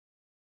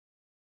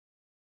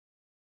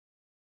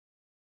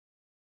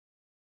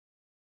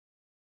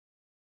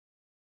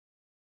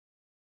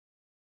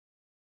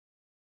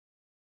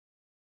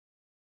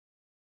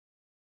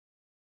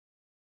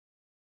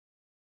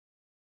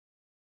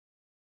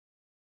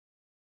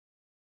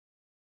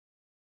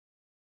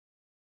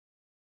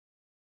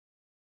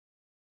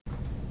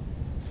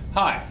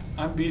Hi,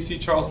 I'm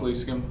BC Charles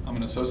Leescomb. I'm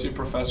an Associate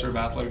Professor of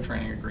Athletic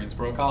Training at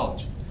Greensboro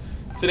College.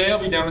 Today I'll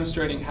be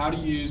demonstrating how to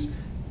use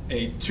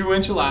a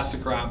 2-inch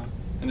elastic wrap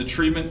in the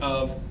treatment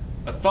of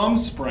a thumb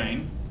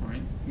sprain, right?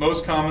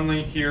 Most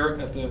commonly here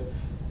at the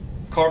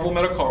carpal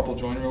metacarpal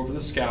joint or over the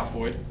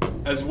scaphoid,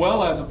 as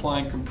well as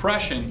applying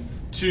compression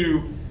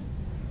to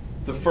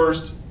the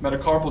first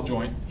metacarpal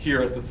joint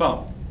here at the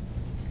thumb.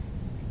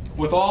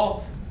 With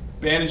all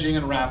bandaging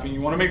and wrapping,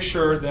 you want to make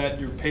sure that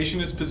your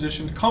patient is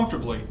positioned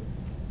comfortably.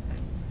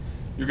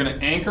 You're going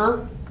to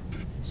anchor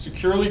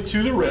securely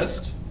to the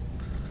wrist,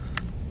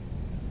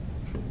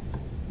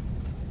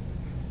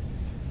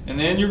 and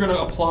then you're going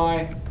to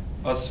apply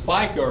a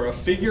spica or a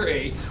figure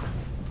 8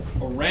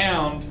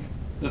 around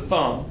the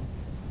thumb.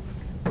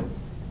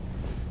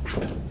 Just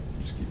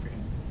keep your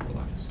hand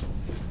relaxed.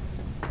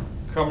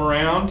 Come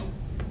around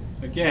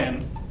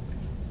again,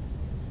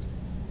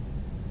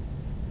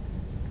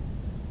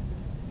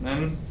 and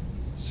then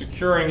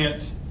securing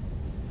it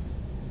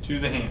to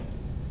the hand.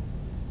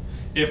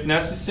 If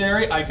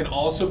necessary, I can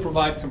also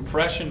provide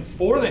compression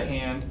for the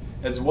hand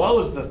as well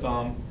as the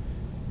thumb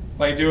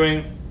by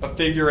doing a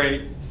figure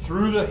 8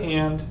 through the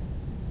hand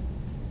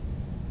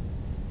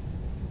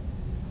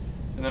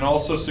and then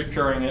also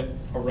securing it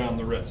around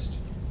the wrist.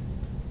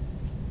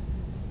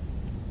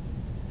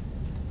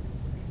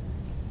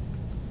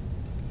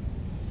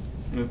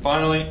 And then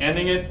finally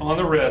ending it on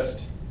the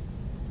wrist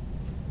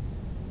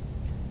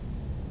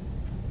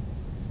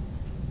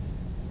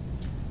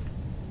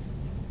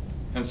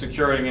and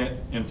securing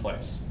it in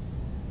place.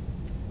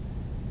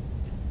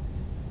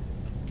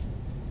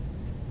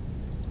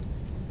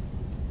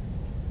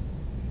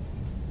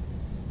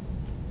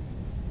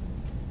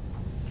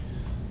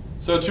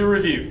 So to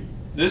review,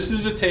 this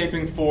is a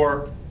taping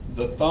for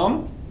the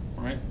thumb,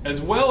 right,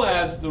 as well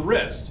as the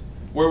wrist,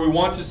 where we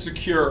want to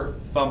secure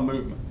thumb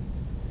movement.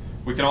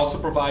 We can also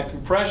provide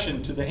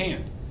compression to the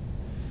hand.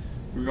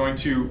 We're going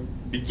to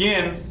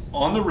begin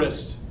on the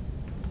wrist,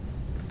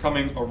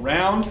 coming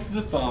around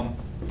the thumb,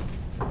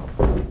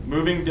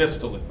 moving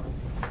distally,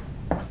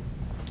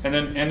 and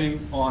then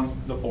ending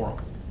on the forearm.